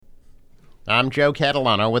I'm Joe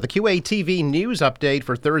Catalano with a QATV news update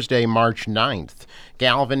for Thursday, March 9th.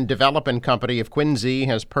 Galvin Development Company of Quincy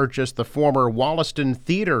has purchased the former Wollaston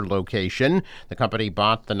Theater location. The company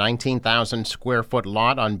bought the 19,000 square foot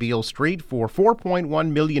lot on Beale Street for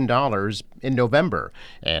 $4.1 million in November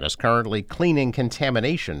and is currently cleaning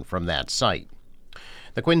contamination from that site.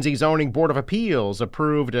 The Quincy Zoning Board of Appeals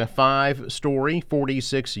approved a 5-story,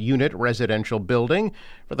 46-unit residential building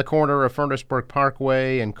for the corner of Furnaceburg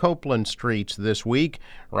Parkway and Copeland Streets this week.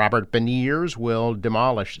 Robert Beniers will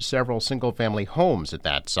demolish several single-family homes at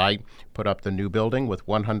that site, put up the new building with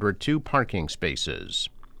 102 parking spaces.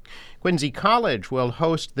 Quincy College will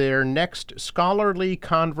host their next Scholarly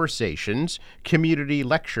Conversations community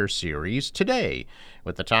lecture series today,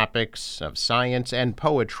 with the topics of science and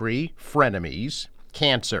poetry, frenemies,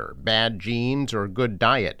 cancer, bad genes or good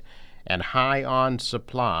diet, and high on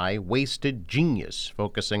supply, wasted genius,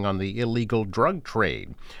 focusing on the illegal drug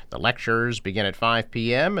trade. The lectures begin at 5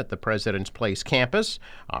 p.m. at the President's Place campus,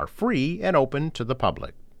 are free and open to the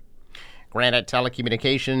public. Granite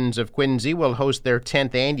Telecommunications of Quincy will host their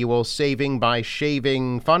 10th annual Saving by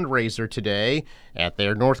Shaving fundraiser today at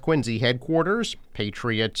their North Quincy headquarters.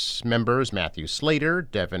 Patriots members Matthew Slater,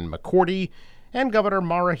 Devin McCourty, and Governor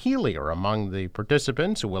Maura Healey are among the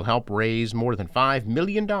participants who will help raise more than $5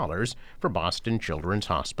 million for Boston Children's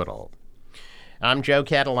Hospital. I'm Joe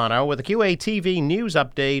Catalano with a QATV news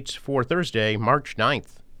update for Thursday, March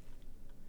 9th.